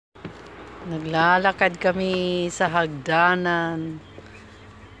Naglalakad kami sa hagdanan,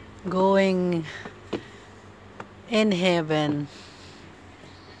 going in heaven.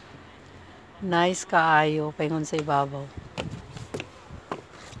 Nice kaayo, paingon sa ibabaw.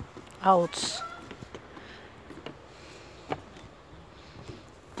 Ouch.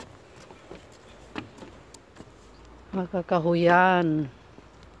 Makakahuyan.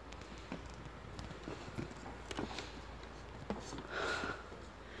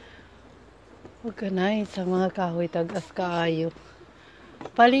 Huwag ka na sa mga kahoy tagas kaayo.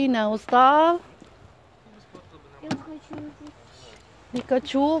 Полина, устал? Не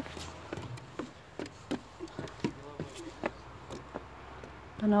хочу.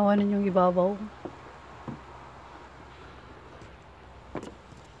 Tanawan ninyong ibabaw.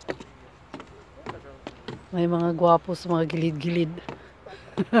 May mga gwapo sa mga gilid-gilid.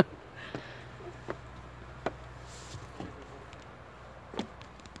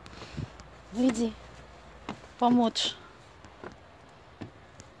 Иди, помочь.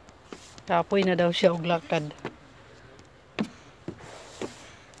 Kapoy na daw siya og lakad.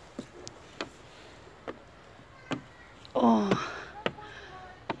 Oh.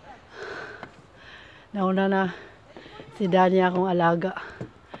 Nauna na si Danya akong alaga.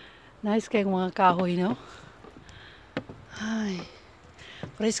 Nice kayong mga kahoy, no? Ay.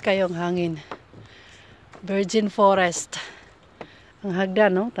 Fresh kayong hangin. Virgin forest. Ang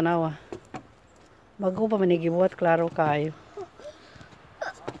hagdan, no? Tanawa. Bago pa manigibuhat, klaro kayo.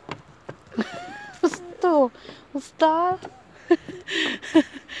 Gusto. Gusta.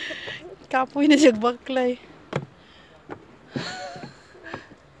 Kapoy na siya baklay.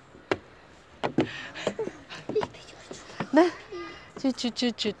 На,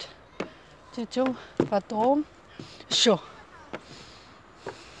 чуть-чуть. Чуть-чуть. Потом. Шо.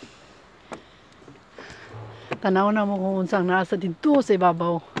 Tanaw na mo kung unsang nasa dito sa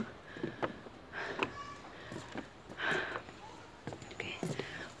ibabaw.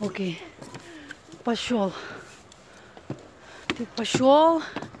 Okay. Пошел. Ти пошел.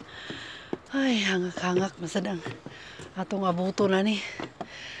 Ay, hangak-hangak masadang. Atong abuto na ni.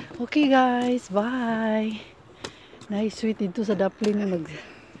 Okay guys, bye. Nice sweet dito sa daplin na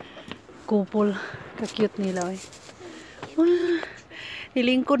nag-couple. Ka-cute nila eh.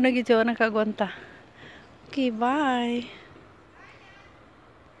 Nilingkod na gito nakagwanta. Okay, bye.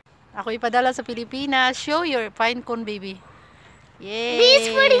 Ako ipadala sa Pilipinas. Show your pine cone, baby. Yay! This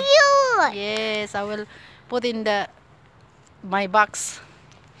for you! Yes, I will put in my box.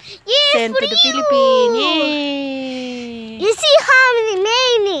 Yes, Send for to the you! Philippines. Yay! You see how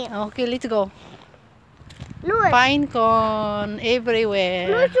many? Okay, let's go. Look. Pine cone everywhere.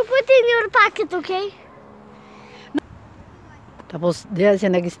 Look, you put in your pocket, okay? Tapos diyan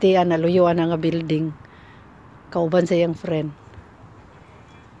siya nag-stayan na luyuan nga building. Kauban sa iyang friend.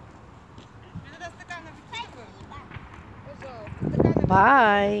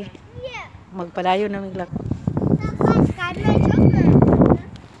 Bye. Magpalayo na miglak.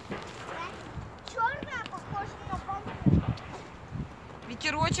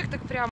 Ветерочек так прям.